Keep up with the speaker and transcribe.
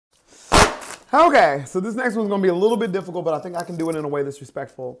Okay, so this next one's gonna be a little bit difficult, but I think I can do it in a way that's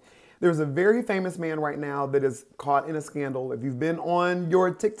respectful. There's a very famous man right now that is caught in a scandal. If you've been on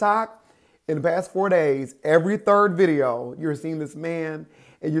your TikTok in the past 4 days, every third video, you're seeing this man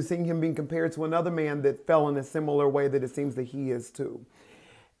and you're seeing him being compared to another man that fell in a similar way that it seems that he is too.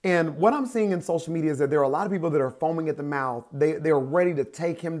 And what I'm seeing in social media is that there are a lot of people that are foaming at the mouth. They're ready to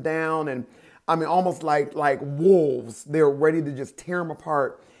take him down, and I mean, almost like wolves. They're ready to just tear him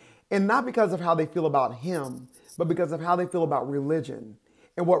apart. And not because of how they feel about him, but because of how they feel about religion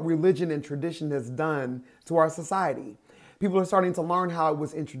and what religion and tradition has done to our society. People are starting to learn how it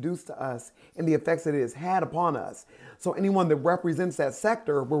was introduced to us and the effects that it has had upon us. So anyone that represents that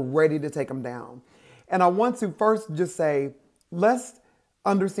sector, we're ready to take them down. And I want to first just say, let's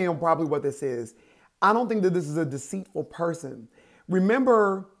understand probably what this is. I don't think that this is a deceitful person.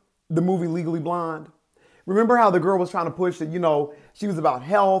 Remember the movie Legally Blonde? Remember how the girl was trying to push that, she was about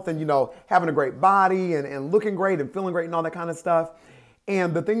health and, having a great body and looking great and feeling great and all that kind of stuff.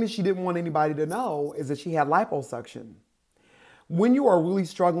 And the thing that she didn't want anybody to know is that she had liposuction. When you are really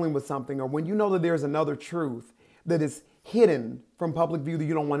struggling with something, or when you know that there's another truth that is hidden from public view that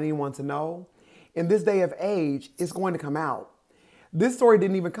you don't want anyone to know, in this day of age, it's going to come out. This story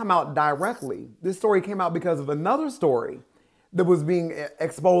didn't even come out directly. This story came out because of another story that was being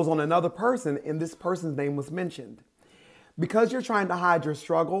exposed on another person, and this person's name was mentioned. Because you're trying to hide your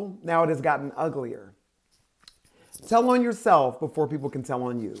struggle, now it has gotten uglier. Tell on yourself before people can tell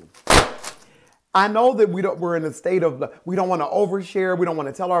on you. I know that we're in a state of, we don't want to overshare, we don't want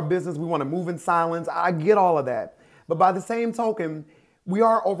to tell our business, we want to move in silence. I get all of that. But by the same token, we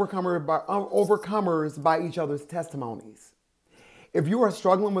are overcomers by each other's testimonies. If you are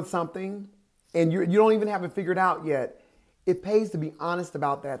struggling with something and you don't even have it figured out yet, it pays to be honest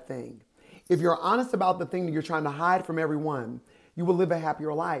about that thing. If you're honest about the thing that you're trying to hide from everyone, you will live a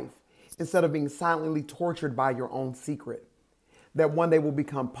happier life instead of being silently tortured by your own secret. That one day will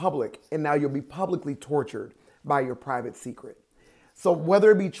become public, and now you'll be publicly tortured by your private secret. So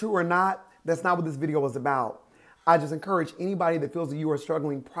whether it be true or not, that's not what this video is about. I just encourage anybody that feels that you are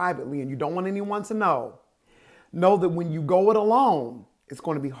struggling privately and you don't want anyone to know that when you go it alone, it's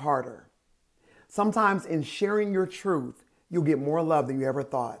going to be harder. Sometimes in sharing your truth, you'll get more love than you ever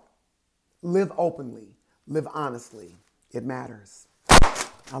thought. Live openly. Live honestly. It matters.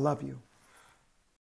 I love you.